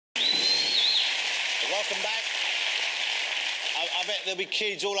Welcome back. I bet there'll be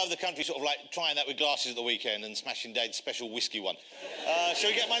kids all over the country sort of like trying that with glasses at the weekend and smashing Dad's special whiskey one.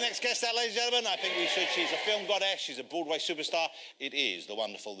 Shall we get my next guest out, ladies and gentlemen? I think we should. She's a film goddess. She's a Broadway superstar. It is the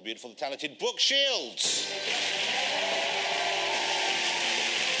wonderful, the beautiful, the talented Brooke Shields.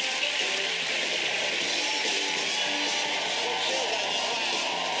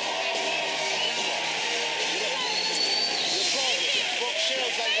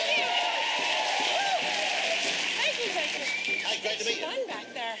 Great to meet you. Fun back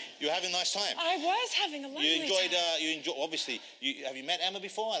there. You were having a nice time. I was having a lovely time. You enjoyed. Obviously, have you met Emma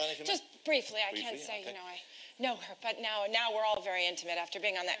before? I don't know if you just met. Briefly. I can't say. Okay. You know, I know her, but now we're all very intimate after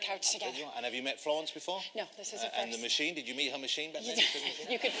being on that couch together. And have you met Florence before? No, this is her first. And the machine? Did you meet her machine back then?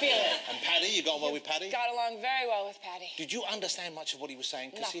 You could feel it. And Paddy, you got on well with Paddy? Got along very well with Paddy. Did you understand much of what he was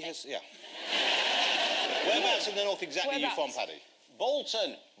saying? Because he has, Nothing. Whereabouts in the north exactly are you from, Paddy?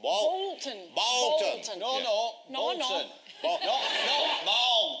 Bolton. Bolton. Bolton. No, no. Bolton. Not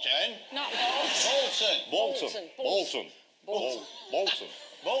Bolton. Not Bolton. Bolton. Bolton. Bolton. Bolton.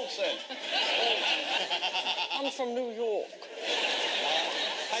 Bolton. I'm from New York.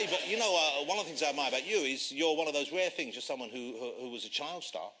 Hey, but you know, one of the things I admire about you is you're one of those rare things. You're someone who was a child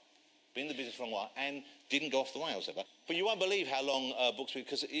star, been in the business for a while, and didn't go off the rails ever. But you won't believe how long Brooke's been,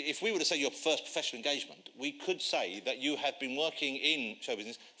 because if we were to say your first professional engagement, we could say that you have been working in show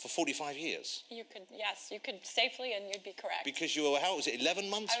business for 45 years. You could, yes, you could safely, and you'd be correct. Because you were, how was it, 11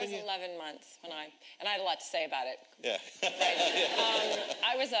 months? I was 11 months and I had a lot to say about it. Yeah. Right.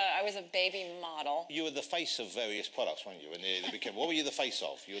 I was a baby model. You were the face of various products, weren't you? And they became, what were you the face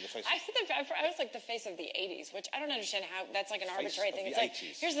of? You were the face of... I was like the face of the 80s, which I don't understand how that's like an arbitrary thing. It's like,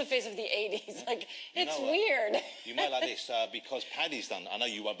 80s. Here's the face of the 80s. Like, it's know, weird. You might like this, because Paddy's done, I know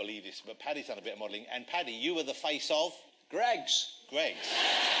you won't believe this, but Paddy's done a bit of modelling, and Paddy, you were the face of... Greggs. Greggs.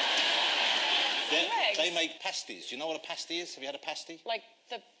 Greggs? They make pasties. Do you know what a pasty is? Have you had a pasty? Like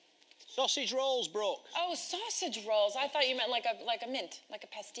the... Sausage rolls, Brooke. Oh, sausage rolls. I thought you meant like a mint, like a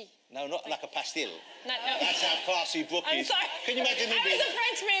pasty. No, not like a pastil. No. That's how classy Brooke is. I'm sorry. Can you imagine him I being... was a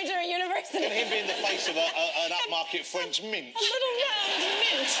French major at university. Can him be in the face of an upmarket French mint? A little round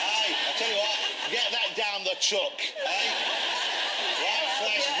mint. Hey, I tell you what, get that down the chuck, eh? Right,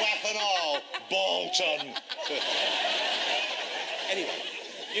 flash, wrap and all, Bolton. Anyway,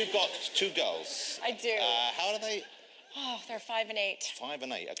 you've got two girls. I do. How old are they? Oh, they're 5 and 8. 5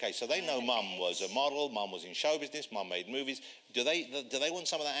 and 8. Okay, so they know Mum was a model, Mum was in show business, Mum made movies. Do they want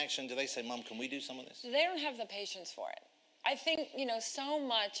some of that action? Do they say, Mum, can we do some of this? They don't have the patience for it. I think, you know, so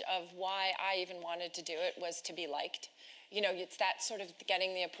much of why I even wanted to do it was to be liked. You know, it's that sort of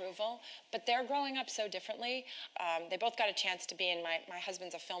getting the approval. But they're growing up so differently. They both got a chance to be in, my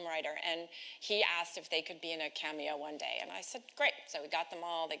husband's a film writer, and he asked if they could be in a cameo one day. And I said, great. So we got them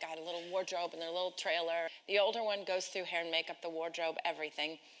all. They got a little wardrobe and their little trailer. The older one goes through hair and makeup, the wardrobe,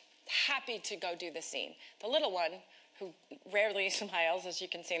 everything. Happy to go do the scene. The little one, who rarely smiles, as you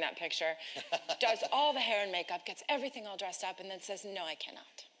can see in that picture, does all the hair and makeup, gets everything all dressed up, and then says, no, I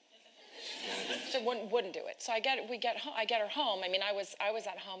cannot. So wouldn't do it. So I get her home. I mean, I was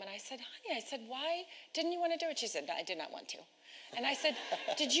at home, and I said, honey, why didn't you want to do it? She said, no, I did not want to. And I said,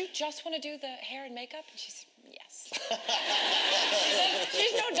 did you just want to do the hair and makeup? And she said, yes.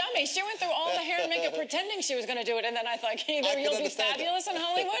 She's no dummy. She went through all the hair and makeup pretending she was going to do it, and then I thought, either you'll be fabulous in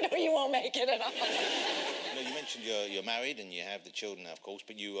Hollywood or you won't make it at all. You know, you mentioned you're married and you have the children now, of course,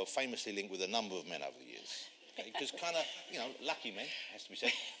 but you are famously linked with a number of men over the years. Because kind of, you know, lucky men, has to be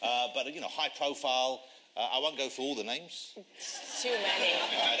said. But, you know, high profile. I won't go through all the names. Too many.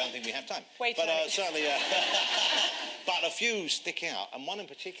 I don't think we have time. Wait but certainly, but a few stick out. And one in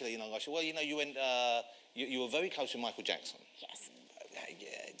particular, you know, I said, well, you know, you went, you were very close with Michael Jackson. Yes.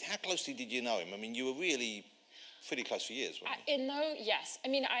 How closely did you know him? I mean, you were really pretty close for years, weren't you? Yes. I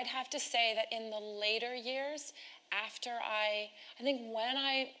mean, I'd have to say that in the later years, after I think when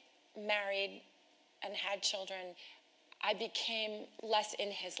I married and had children, I became less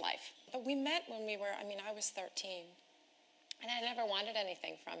in his life. But we met when I was 13. And I never wanted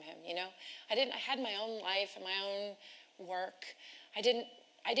anything from him, you know? I had my own life and my own work. I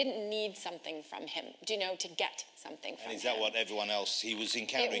didn't need something from him, you know, to get something from him. And is that what everyone else, he was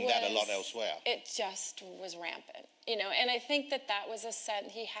encountering that a lot elsewhere? It just was rampant, you know? And I think that was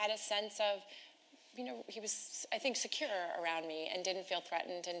he had a sense of, you know, he was, I think, secure around me and didn't feel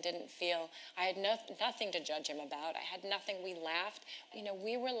threatened and didn't feel, I had nothing to judge him about. I had nothing, we laughed. You know,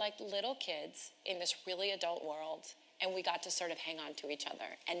 we were like little kids in this really adult world, and we got to sort of hang on to each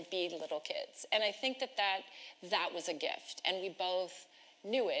other and be little kids. And I think that was a gift, and we both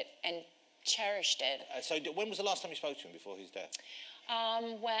knew it and cherished it. So when was the last time you spoke to him before his death?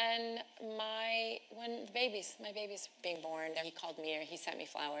 When my baby's being born, he called me or he sent me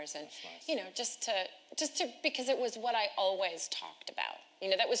flowers, and nice. you know, just to because it was what I always talked about. You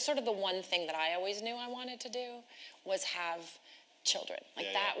know, that was sort of the one thing that I always knew I wanted to do, was have children.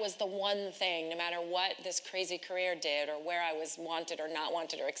 Like that was the one thing, no matter what this crazy career did or where I was wanted or not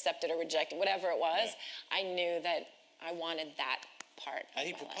wanted or accepted or rejected, whatever it was, I knew that I wanted that part. And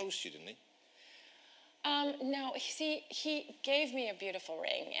he of my life. proposed to you, didn't he? No, see, he gave me a beautiful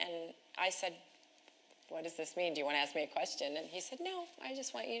ring, and I said, what does this mean? Do you want to ask me a question? And he said, no, I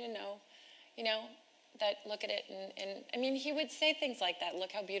just want you to know, that look at it, and I mean, he would say things like that,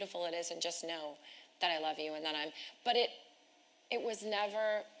 look how beautiful it is, and just know that I love you, and that but it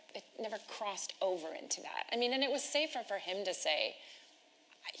never crossed over into that. I mean, and it was safer for him to say,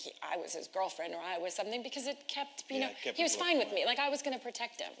 I was his girlfriend or I was something, because it kept, he was fine with me. Like, I was going to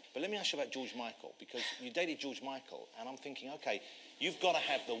protect him. But let me ask you about George Michael, because you dated George Michael, and I'm thinking, okay, you've got to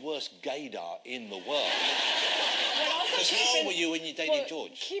have the worst gaydar in the world. Because how old were you when you dated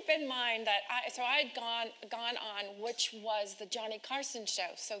George? Keep in mind that I'd gone on, which was the Johnny Carson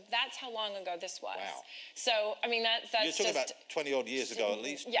show. So that's how long ago this was. Wow. So, I mean, that's You're talking about 20-odd years ago, at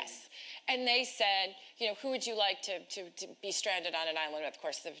least? Yes. And they said, who would you like to be stranded on an island with? Of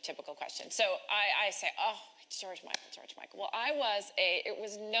course, the typical question. So I say, oh, it's George Michael. Well, it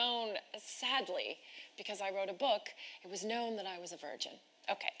was known, sadly, because I wrote a book, it was known that I was a virgin.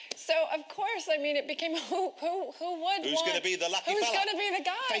 Okay, so of course, I mean, it became who's going to be the lucky fella? Who's going to be the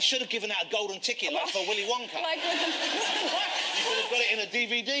guy? They should have given out a golden ticket, like for Willy Wonka. Like with you could have got it in a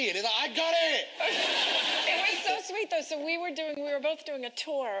DVD, and it's like, I got it. It was so sweet, though. So we were both doing a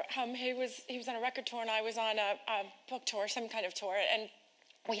tour. He was on a record tour, and I was on a book tour, some kind of tour, and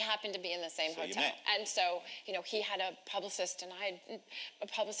we happened to be in the same hotel. And so, he had a publicist and I had a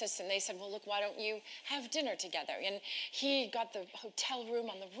publicist, and they said, well, look, why don't you have dinner together? And he got the hotel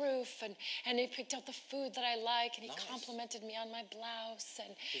room on the roof, and he picked out the food that I like, and he complimented me on my blouse,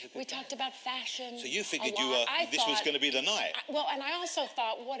 and we talked about fashion. So you figured this was going to be the night? Well, and I also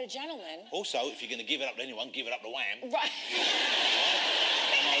thought, what a gentleman. Also, if you're going to give it up to anyone, give it up to Wham. Right.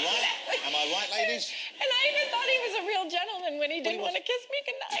 Am I right, ladies? And I even thought he was a real gentleman when he didn't want to kiss me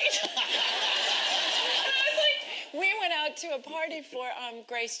goodnight. And I was like, we went out to a party for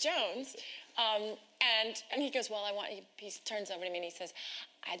Grace Jones, and he goes, well, he turns over to me and he says,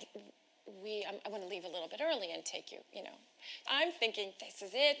 I want to leave a little bit early and take you, I'm thinking, this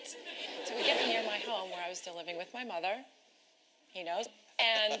is it. So we get near my home where I was still living with my mother. He knows.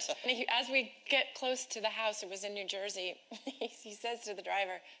 And as we get close to the house, it was in New Jersey, he says to the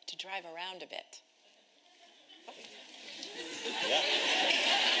driver to drive around a bit. Yeah.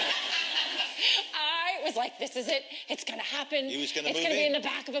 I was like, this is it. It's going to happen. He was going to move in. It's going to be in the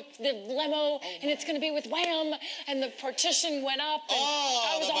back of the limo, and it's going to be with Wham. And the partition went up, and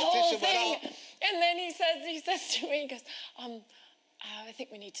that was the a whole partition went thing. up. And then he says to me, he goes, I think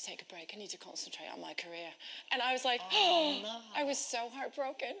we need to take a break. I need to concentrate on my career. And I was like, no. I was so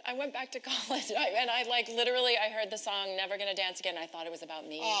heartbroken. I went back to college, and I literally heard the song Never Gonna Dance Again, and I thought it was about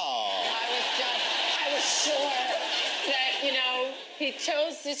me. I was sure that, he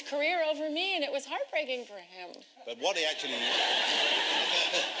chose his career over me, and it was heartbreaking for him. But what he actually...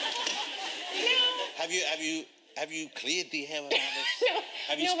 Have you cleared the air about this? No.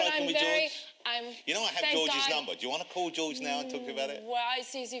 Have you spoken with George? I have Thank George's God. number. Do you want to call George now and talk about it? Well,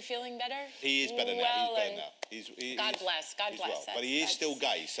 is he feeling better? He is better now. Well, He's better now. God bless. Well. But he is still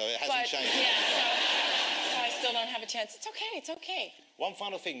gay, so it hasn't changed. Yeah, so I still don't have a chance. It's okay. It's okay. One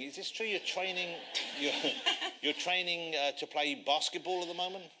final thing. Is this true? You're training to play basketball at the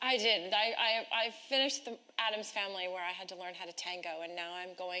moment? I did. I finished the Addams Family, where I had to learn how to tango, and now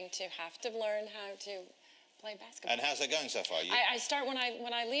I'm going to have to learn how to play basketball. And how's that going so far? I start when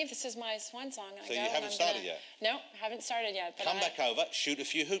I leave. This is my swan song. So you haven't started yet? No, haven't started yet. But Come back over, shoot a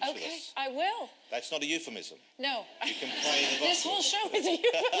few hoops with us. Okay, I will. That's not a euphemism. No. You can play the basketball. This whole show is a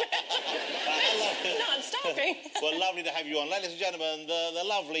euphemism. It's not stopping. Well, lovely to have you on. Ladies and gentlemen, the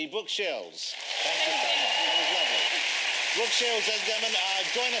lovely Brooke Shields. Thank you so much. That was lovely. Brooke Shields, ladies and gentlemen,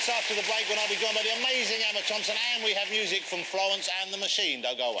 join us after the break when I'll be joined by the amazing Emma Thompson, and we have music from Florence and the Machine.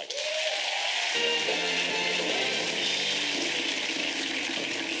 Don't go away.